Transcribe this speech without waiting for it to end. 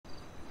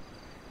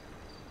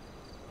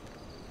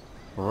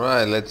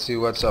Alright, let's see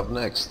what's up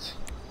next.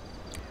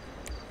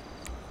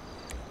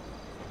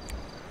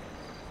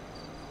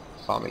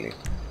 Family.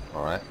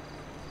 Alright.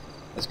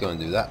 Let's go and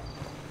do that.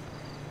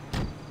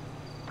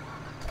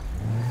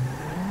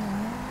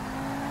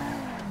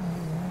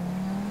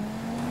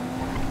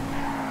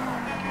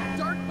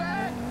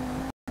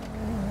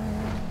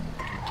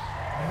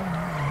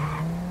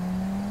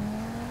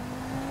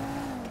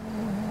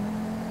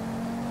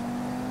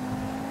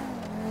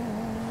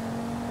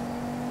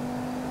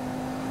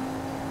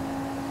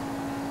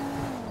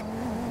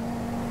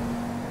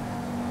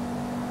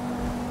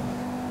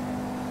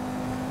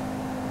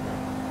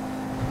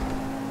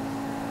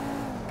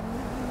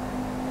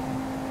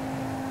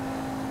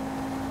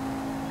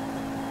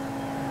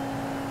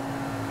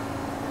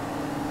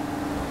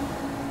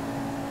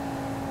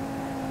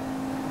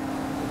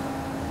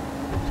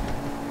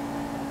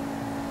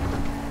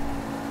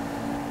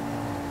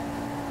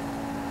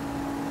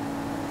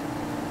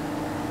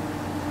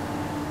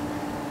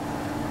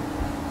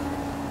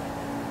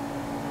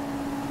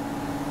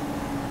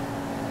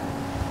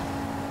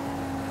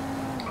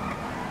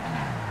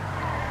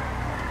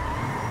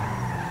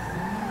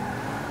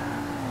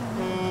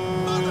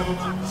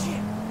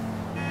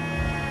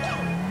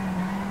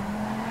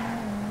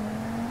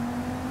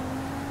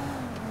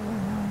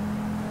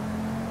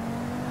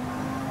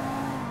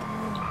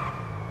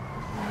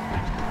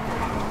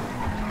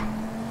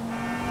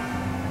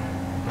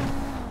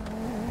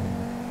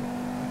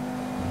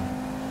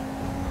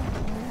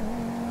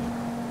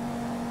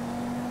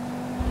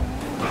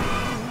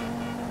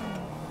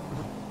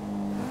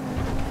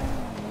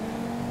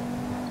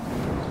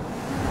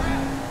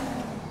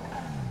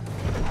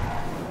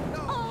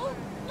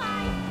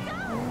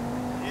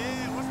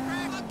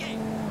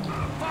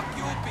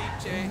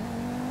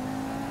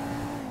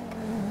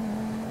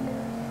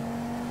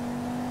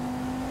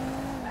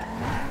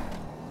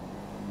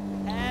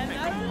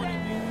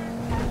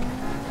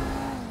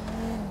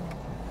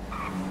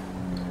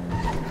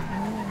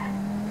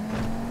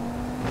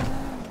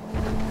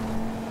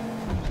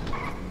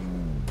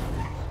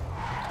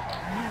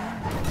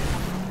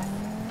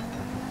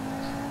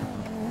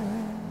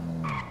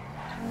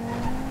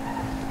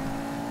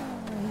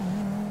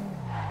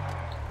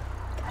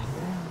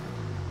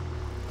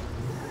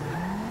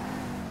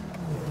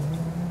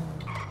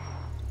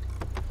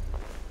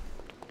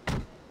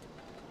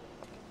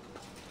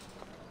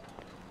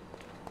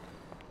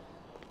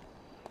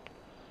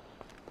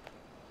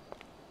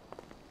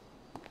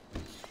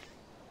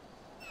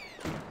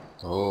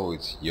 Oh,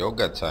 it's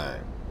yoga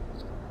time.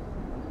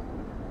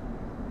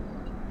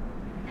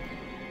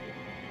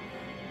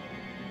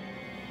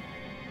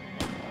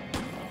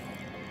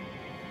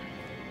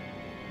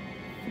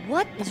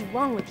 What is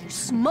wrong with you,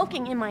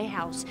 smoking in my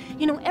house?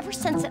 You know, ever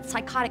since that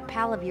psychotic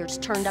pal of yours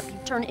turned up, you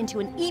turned into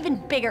an even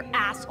bigger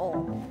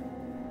asshole.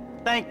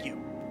 Thank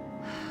you.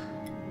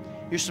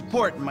 Your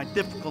support in my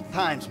difficult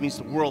times means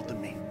the world to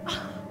me.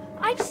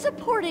 I've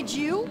supported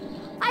you.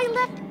 I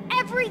left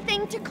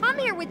everything to come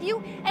here with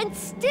you, and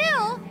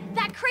still,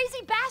 that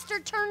crazy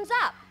bastard turns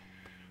up.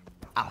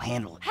 I'll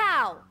handle it.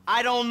 How?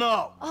 I don't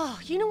know. Oh,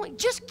 you know what?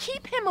 Just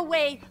keep him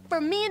away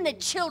from me and the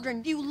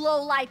children, you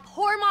low-life,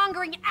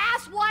 whoremongering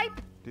asswipe!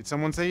 Did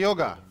someone say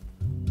yoga?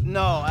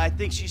 No, I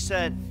think she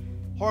said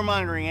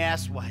whoremongering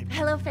asswipe.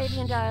 Hello,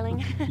 Fabian, darling.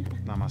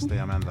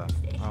 Namaste, Amanda.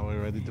 Are we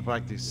ready to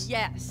practice?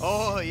 Yes.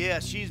 Oh, yeah,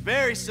 she's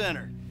very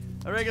centered.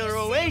 A regular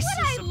oasis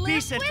of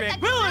peace and with?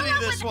 tranquility, A girl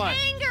this with one.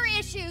 anger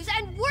issues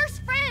and worse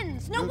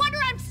friends. No wonder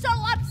I'm so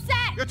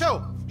upset. You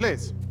too,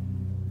 please.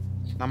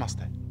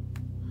 Namaste.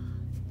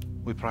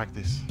 We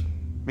practice.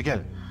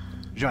 Miguel,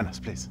 join us,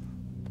 please.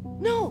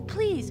 No,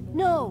 please,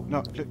 no.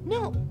 No, please.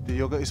 No. The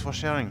yoga is for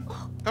sharing.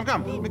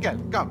 Come, Miguel,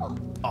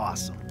 come.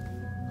 Awesome.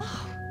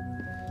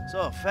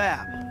 So,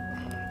 Fab,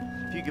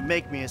 if you can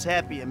make me as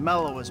happy and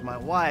mellow as my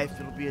wife,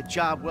 it'll be a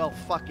job well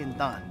fucking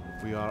done.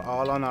 We are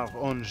all on our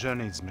own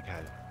journeys,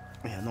 Miguel.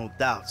 Yeah, no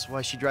doubts.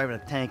 Why is she driving a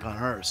tank on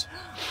hers?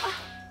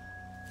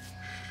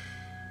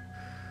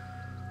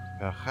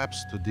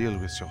 Perhaps to deal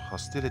with your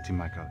hostility,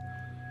 Michael.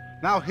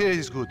 Now here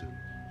is good.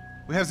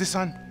 We have the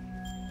sun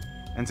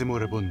and the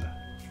moribunda.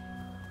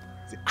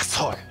 The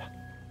asshole.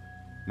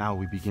 Now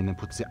we begin and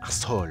put the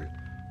asshole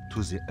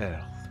to the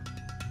earth.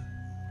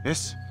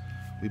 Yes,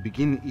 we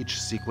begin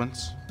each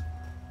sequence.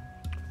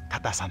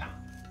 Tadasana.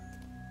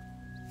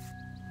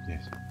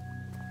 Yes.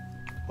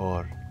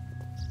 Or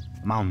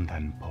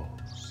mountain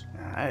pose.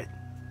 All right.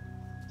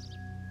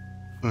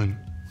 Un,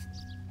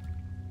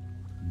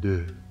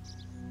 deux,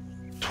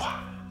 trois.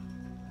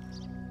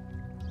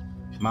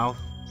 Mouth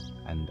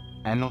and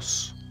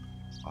anus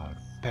are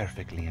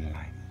perfectly in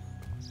line.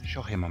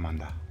 Show him,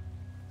 Amanda.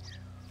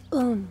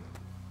 Un,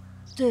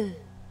 deux,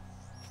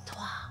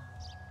 trois.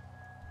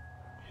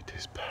 It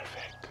is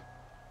perfect.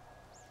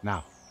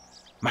 Now,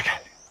 Michael.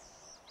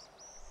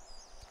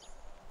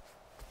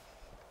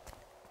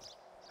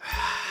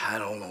 I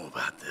don't know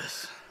about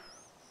this.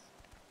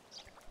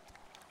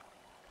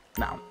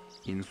 Now,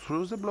 in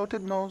through the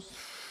bloated nose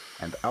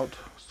and out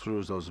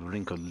through those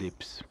wrinkled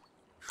lips.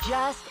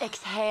 Just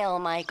exhale,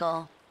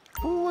 Michael.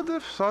 Who would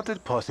have thought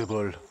it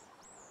possible?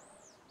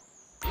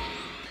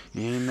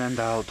 In and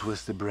out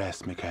with the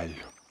breath, Mikhail.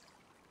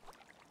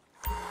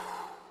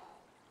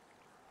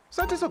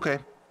 That is okay.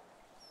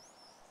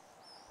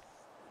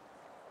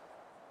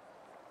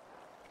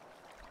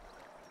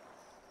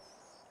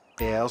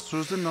 Air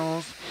through the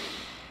nose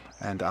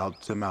and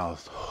out the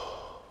mouth.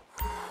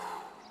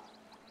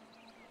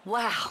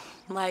 Wow,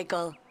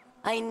 Michael.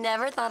 I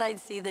never thought I'd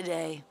see the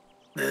day.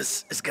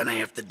 This is gonna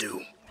have to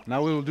do.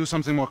 Now we will do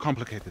something more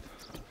complicated.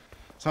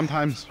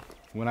 Sometimes,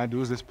 when I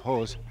do this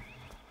pose,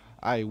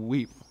 I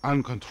weep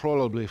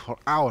uncontrollably for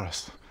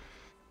hours.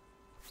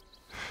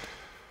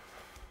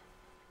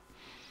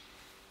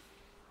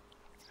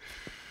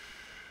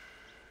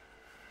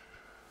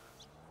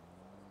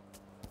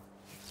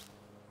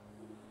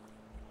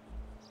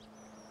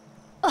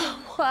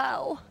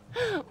 Wow.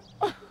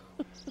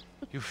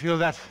 You feel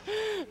that?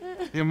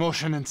 The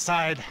emotion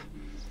inside.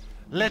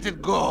 Let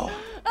it go.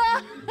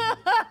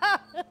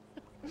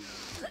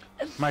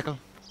 Michael,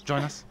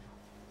 join us.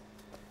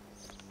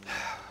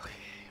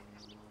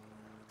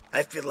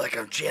 I feel like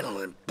I'm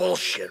channeling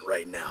bullshit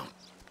right now.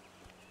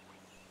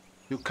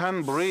 You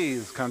can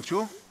breathe, can't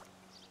you?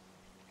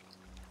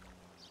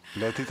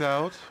 Let it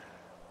out.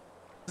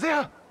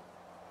 There!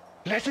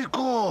 Let it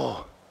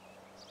go!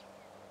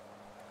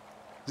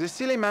 The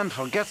silly man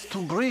forgets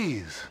to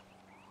breathe.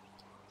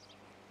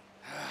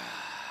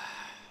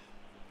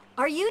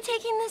 Are you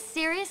taking this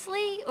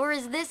seriously, or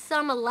is this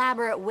some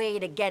elaborate way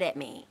to get at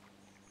me?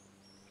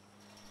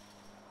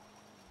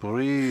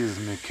 Breathe,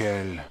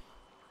 Mikhail.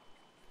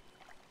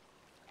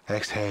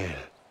 Exhale.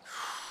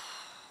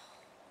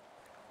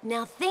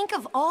 Now think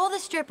of all the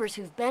strippers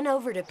who've been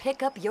over to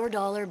pick up your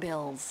dollar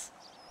bills.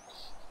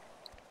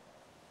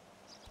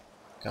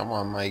 Come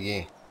on,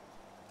 Mikey.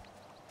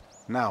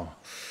 Now,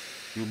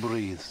 you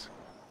breathe.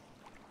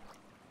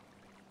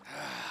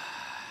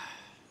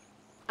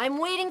 I'm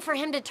waiting for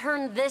him to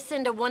turn this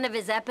into one of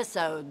his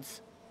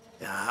episodes.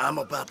 Yeah, I'm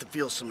about to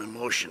feel some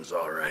emotions,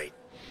 all right.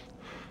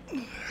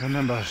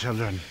 Remember,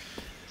 children,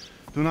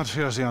 do not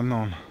fear the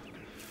unknown.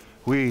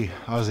 We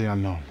are the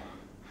unknown.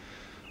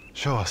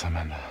 Show us,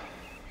 Amanda.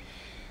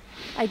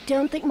 I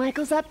don't think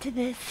Michael's up to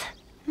this.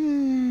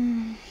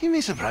 He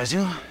may surprise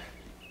you.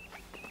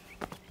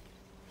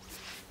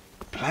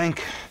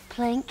 Plank.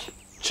 Plank.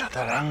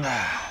 Chaturanga.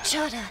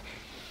 Chata.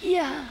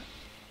 Yeah.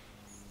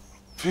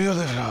 Feel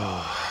the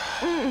flow.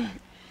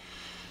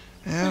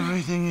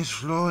 Everything is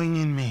flowing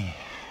in me.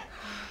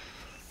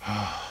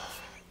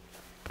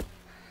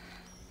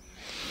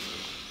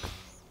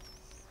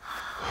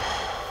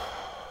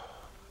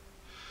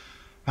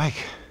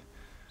 Mike,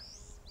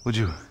 would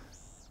you?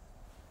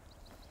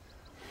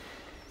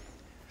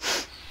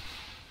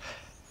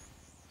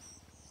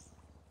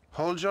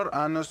 Hold your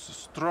anus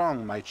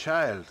strong, my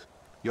child.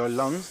 Your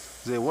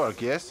lungs, they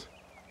work, yes?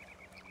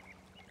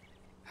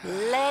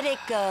 Let it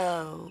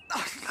go.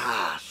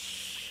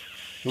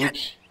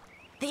 Oops.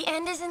 The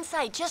end is in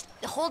sight. Just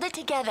hold it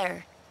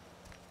together.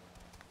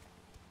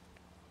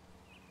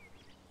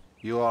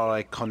 You are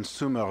a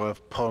consumer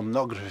of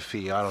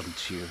pornography,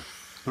 aren't you?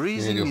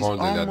 Breathing You is hold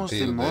it almost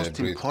until the the most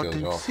breath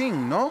important goes off.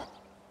 thing, no?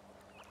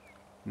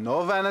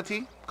 No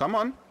vanity. Come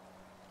on.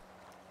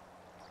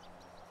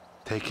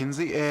 Take in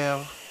the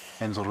air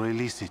and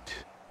release it.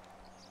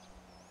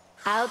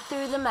 Out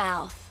through the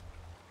mouth.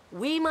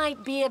 We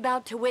might be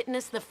about to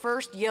witness the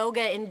first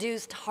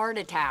yoga-induced heart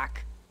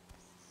attack.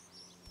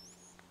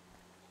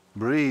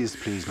 Breathe,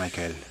 please,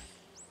 Michael.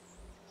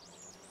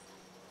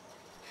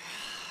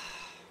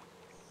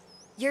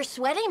 You're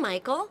sweating,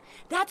 Michael.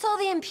 That's all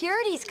the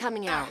impurities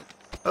coming out.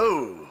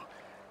 Oh,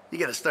 you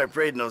gotta start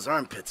braiding those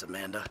armpits,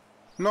 Amanda.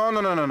 No.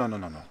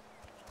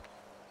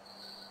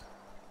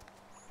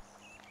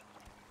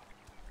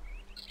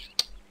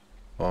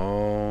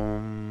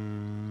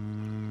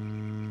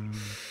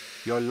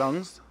 Your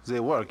lungs, they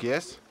work,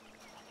 yes?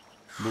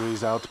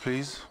 Breathe out,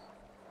 please.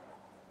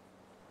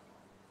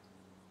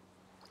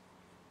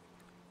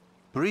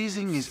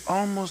 Breathing is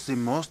almost the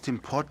most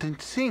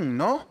important thing,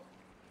 no?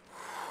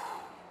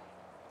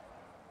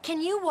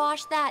 Can you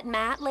wash that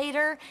mat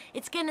later?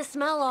 It's gonna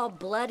smell all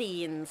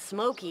bloody and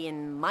smoky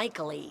and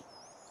Michael-y.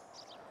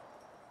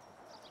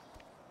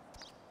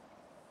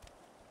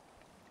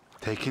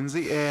 Take in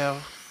the air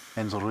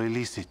and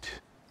release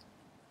it.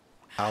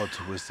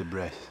 Out with the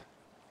breath.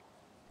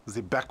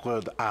 The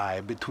backward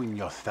eye between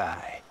your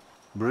thigh.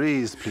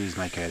 Breathe, please,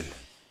 Michael.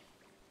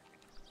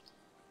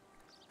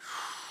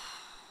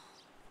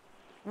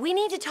 We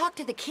need to talk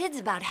to the kids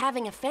about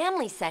having a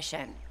family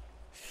session.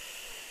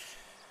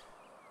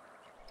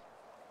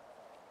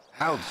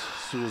 Out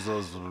through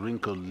those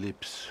wrinkled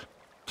lips.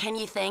 Can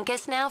you thank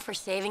us now for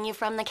saving you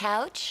from the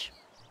couch?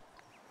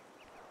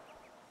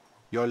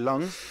 Your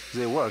lungs,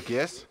 they work,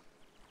 yes?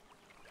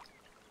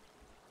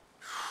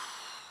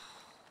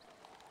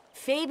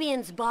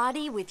 Fabian's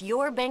body with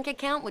your bank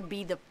account would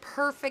be the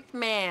perfect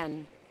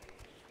man.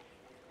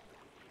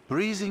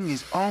 Breathing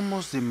is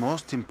almost the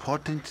most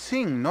important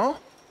thing, no?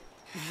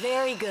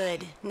 Very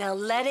good. Now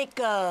let it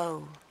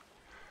go.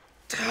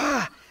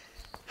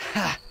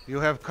 The You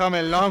have come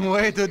a long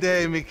way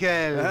today,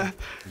 Mikhail.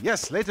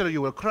 Yes, later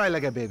you will cry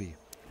like a baby.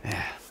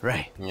 Yeah,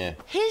 right. Yeah.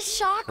 His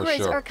chakras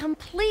sure. are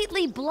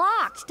completely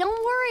blocked.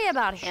 Don't worry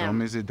about Show him.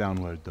 me the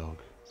downward dog.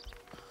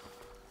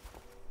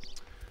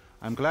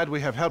 I'm glad we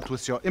have helped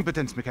with your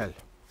impotence, Mikhail.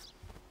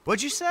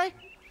 What'd you say?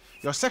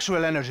 Your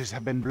sexual energies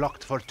have been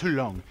blocked for too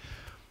long.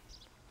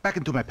 Back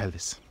into my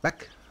pelvis.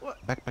 Back.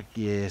 What? Back, back.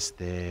 Yes,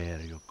 there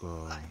you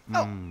go.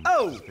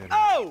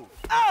 Oh!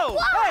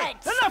 What? Hey,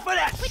 enough of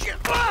that shit!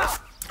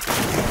 Ah!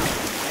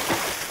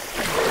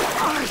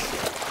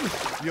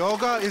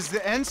 Yoga is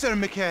the answer,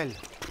 Mikhail.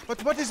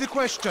 But what is the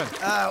question?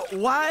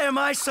 Why am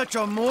I such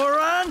a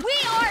moron? We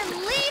are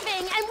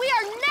leaving, and we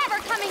are never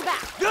coming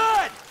back.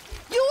 Good!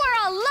 You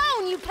are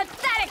alone, you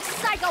pathetic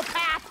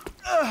psychopath.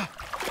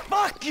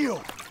 Fuck you!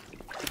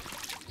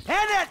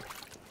 And that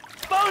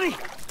phony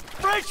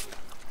French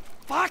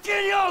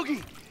fucking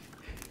yogi!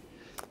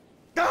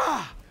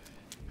 Ah!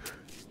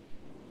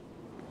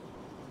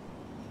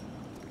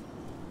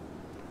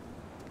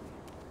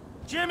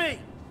 Jimmy,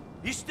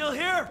 you still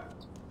here?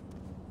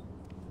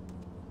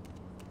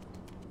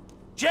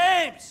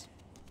 James!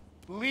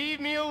 Leave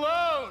me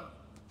alone!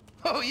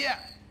 Oh yeah,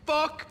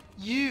 fuck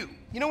you.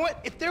 You know what?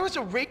 If there was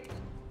a rake...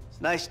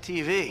 It's nice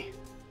TV.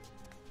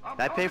 Did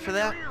I pay for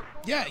that?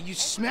 Yeah, you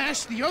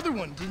smashed the other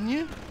one, didn't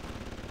you?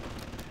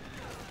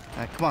 All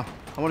right, come on.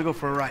 I want to go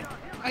for a ride.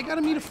 I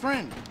gotta meet a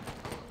friend.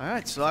 All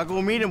right, so I'll go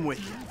meet him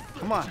with you.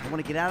 Come on, I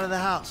want to get out of the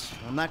house.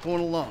 I'm not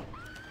going alone.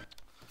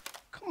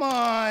 Come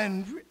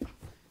on.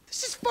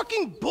 This is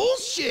fucking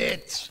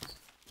bullshit.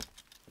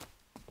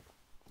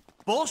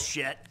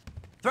 Bullshit?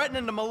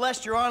 Threatening to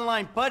molest your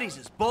online buddies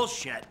is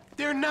bullshit.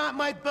 They're not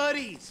my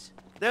buddies.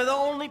 They're the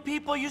only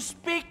people you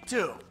speak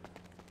to.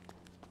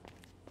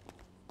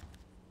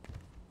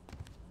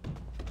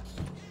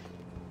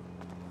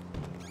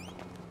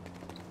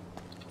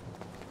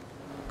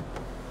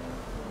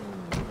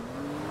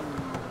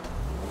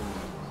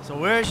 So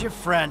where's your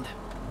friend?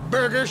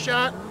 Burger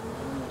shot.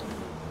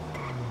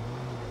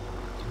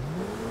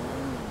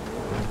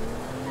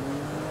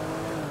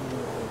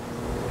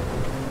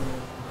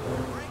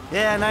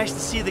 Yeah, nice to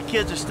see the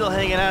kids are still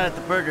hanging out at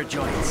the burger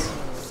joints.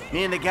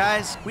 Me and the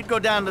guys, we'd go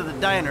down to the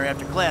diner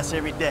after class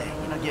every day.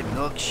 You know, get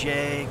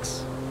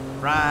milkshakes,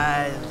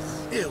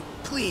 fries. Ew,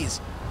 please.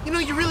 You know,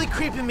 you're really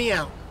creeping me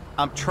out.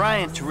 I'm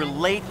trying to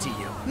relate to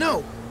you.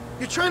 No,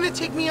 you're trying to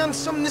take me on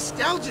some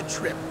nostalgia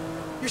trip.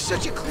 You're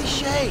such a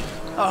cliche.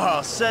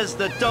 Oh, says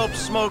the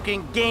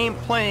dope-smoking,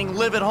 game-playing,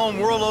 live-at-home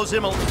world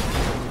him a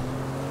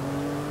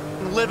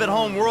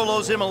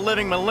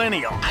living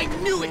millennial. I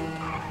knew it.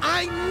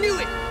 I knew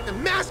it. The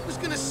mask was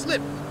gonna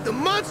slip. The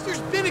monster's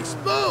been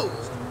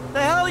exposed.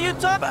 The hell are you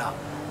talking about?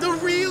 The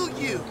real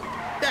you.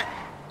 That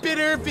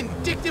bitter,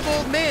 vindictive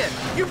old man.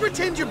 You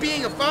pretend you're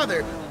being a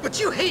father, but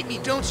you hate me,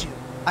 don't you?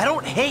 I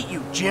don't hate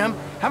you, Jim.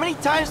 How many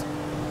times...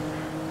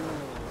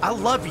 I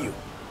love you.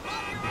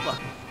 Look.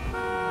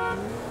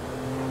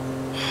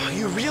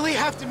 You really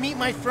have to meet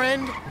my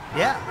friend?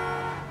 Yeah,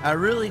 I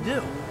really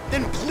do.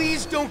 Then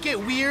please don't get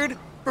weird.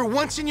 For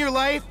once in your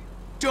life,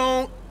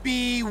 don't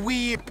be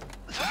weird.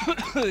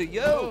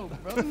 Yo,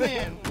 Brother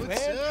man,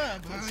 what's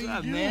up? What's How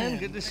up, you man? doing?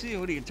 Good to see you.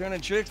 What are you turning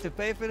tricks to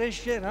pay for this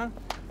shit, huh?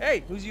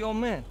 Hey, who's your old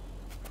man?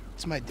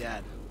 It's my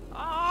dad.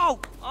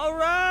 Oh, all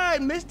right,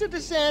 Mr.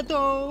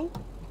 DeSanto.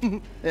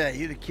 Yeah,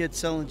 you the kid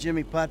selling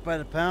Jimmy pot by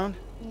the pound?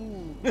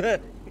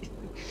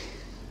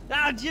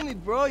 Ah, Jimmy,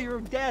 bro, your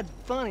dad's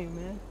funny,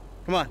 man.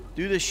 Come on,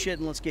 do this shit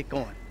and let's get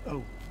going.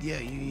 Oh, yeah,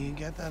 you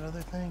got that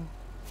other thing?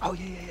 Oh,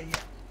 yeah.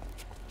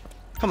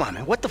 Come on,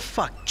 man, what the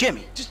fuck?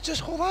 Jimmy! Just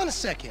hold on a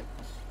second.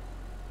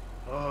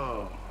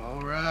 Oh,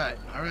 all right,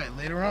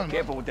 later on.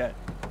 Careful with that.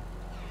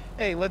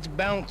 Hey, let's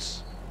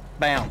bounce.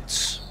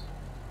 Bounce.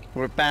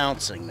 We're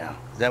bouncing now.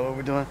 Is that what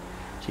we're doing?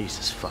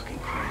 Jesus fucking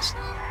Christ.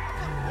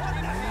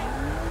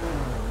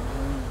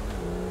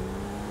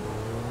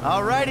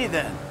 Alrighty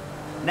then.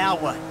 Now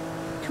what?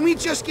 Can we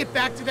just get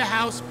back to the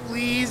house,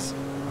 please?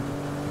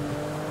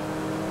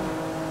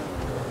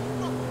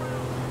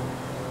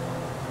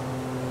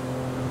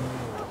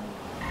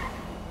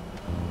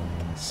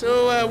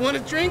 So, want a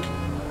drink?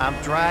 I'm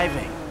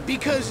driving.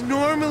 Because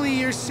normally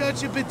you're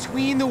such a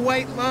between the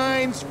white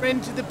lines,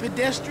 friend to the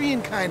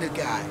pedestrian kind of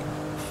guy.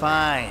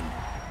 Fine.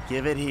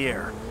 Give it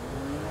here.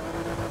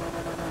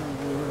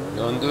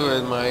 Don't do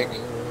it, Mike.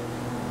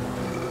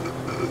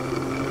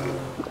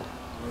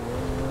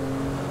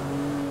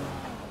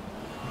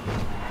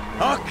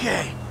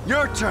 Okay,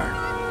 your turn.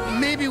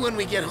 Maybe when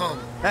we get home.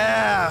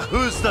 Ah,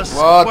 who's the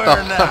What square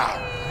the now?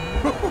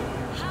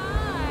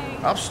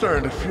 I'm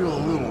starting to feel a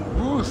little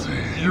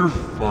woozy. You're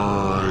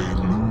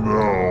fine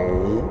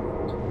now.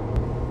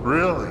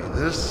 Really?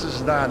 This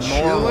is not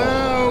Chill normal.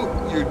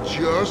 out. You're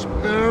just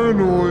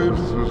paranoid.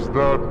 This is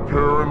not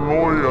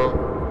paranoia.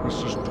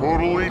 This is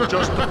totally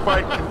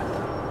justified.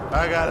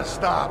 I gotta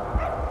stop.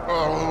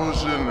 Oh,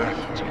 listen,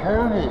 it's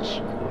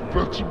harmless.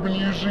 Vets have been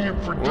using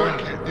it for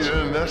decades. You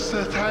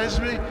anesthetize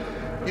me?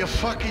 You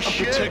fucking I'm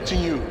shit.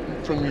 protecting you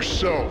from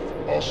yourself.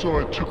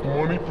 Also, I took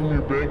money from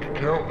your bank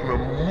account and I'm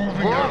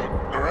moving out,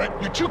 all right?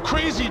 You're too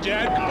crazy,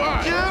 Dad.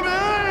 Goodbye.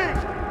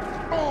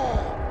 Jimmy!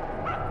 Oh!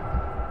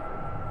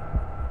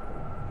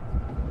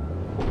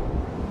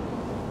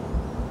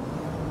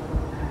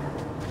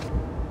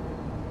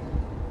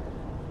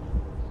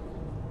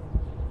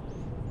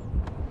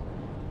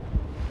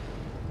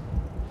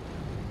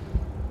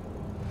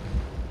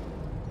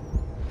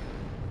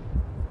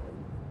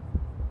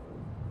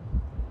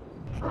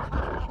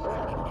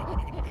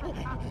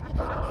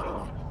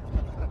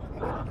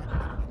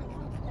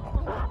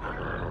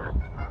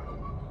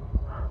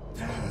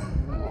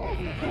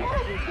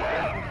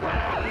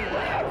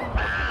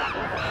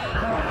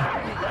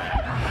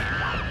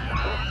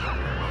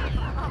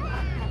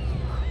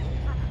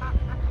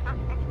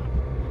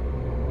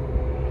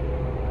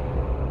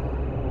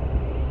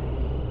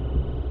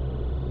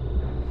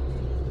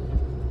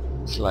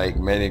 It's like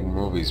many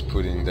movies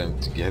putting them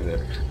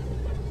together.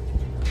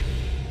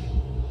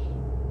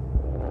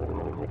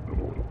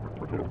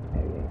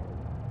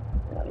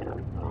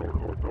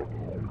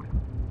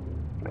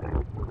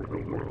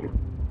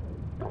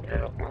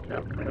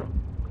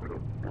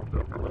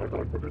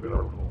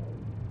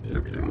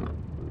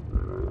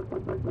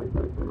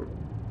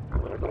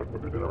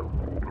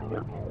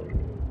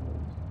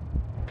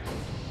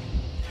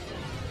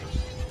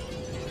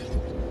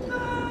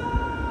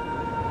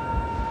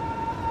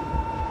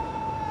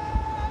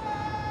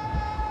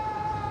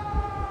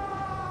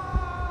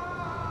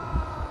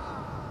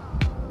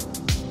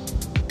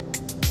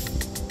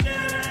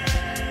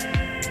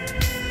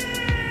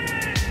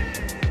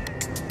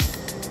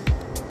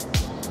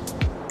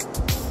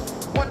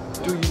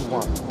 Do you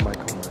want,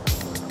 Michael?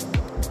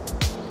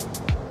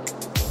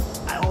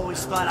 I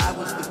always thought I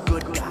was the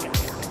good guy.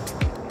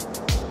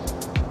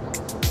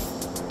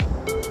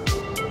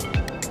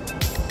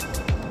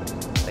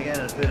 I got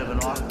in a bit of an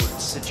awkward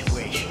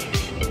situation.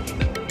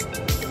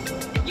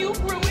 You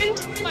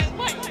ruined my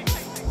life.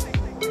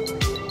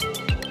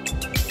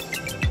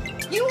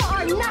 You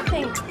are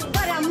nothing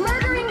but a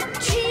murdering,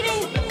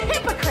 cheating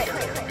hypocrite!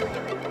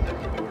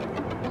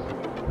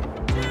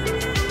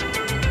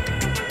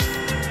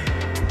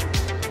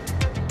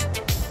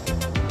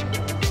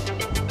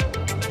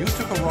 You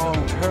took a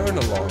wrong turn a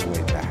long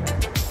way back.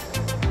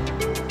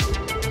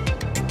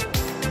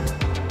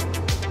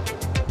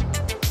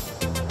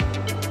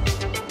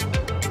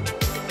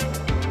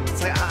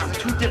 It's like I'm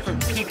two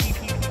different people.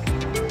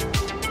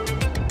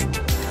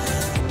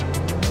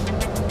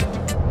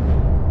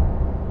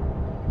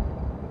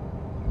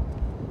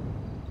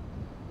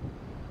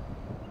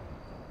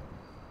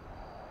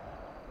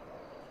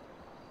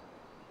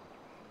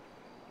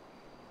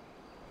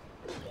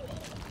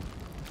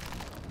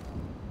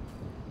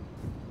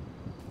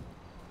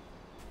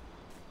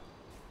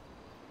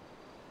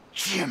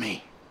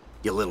 Jimmy,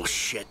 you little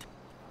shit.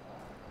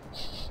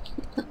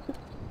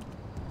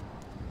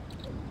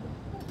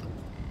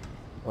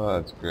 Oh,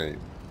 that's great.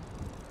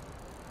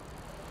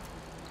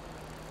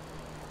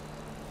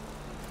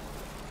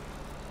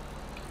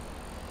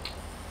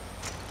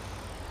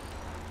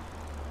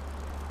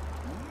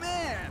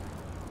 Man!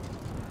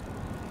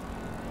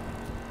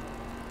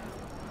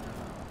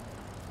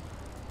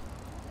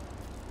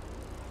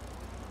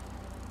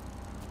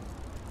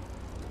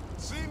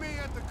 See me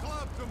at the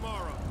club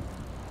tomorrow.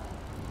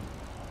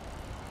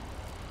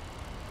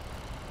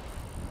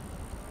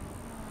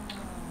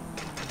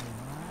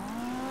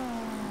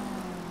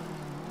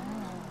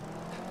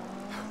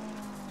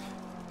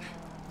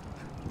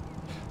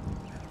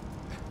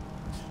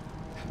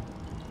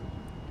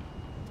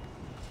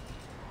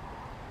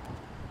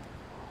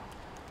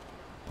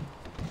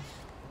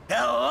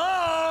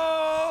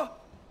 Hello?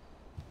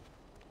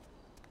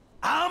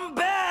 I'm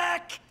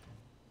back!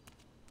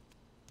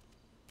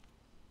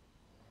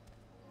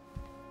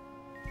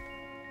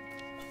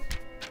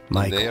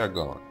 Michael, They are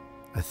gone.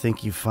 I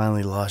think you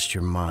finally lost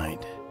your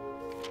mind.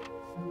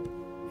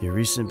 Your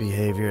recent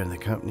behavior and the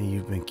company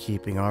you've been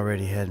keeping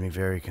already had me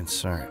very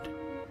concerned.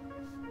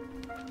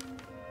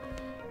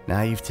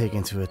 Now you've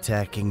taken to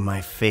attacking my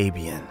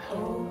Fabian,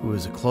 who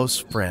is a close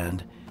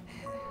friend,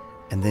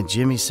 and then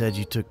Jimmy said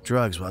you took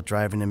drugs while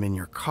driving him in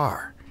your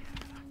car.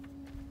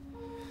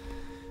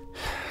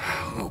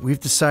 We've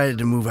decided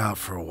to move out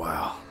for a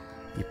while.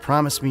 You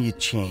promised me you'd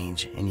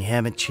change, and you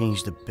haven't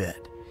changed a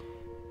bit.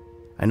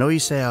 I know you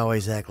say I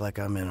always act like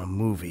I'm in a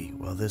movie.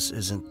 Well, this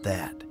isn't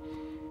that.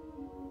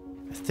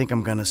 I think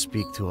I'm gonna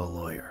speak to a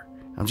lawyer.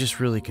 I'm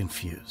just really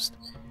confused.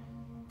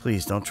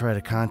 Please don't try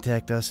to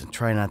contact us and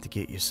try not to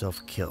get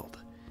yourself killed.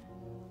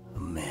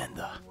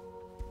 Amanda.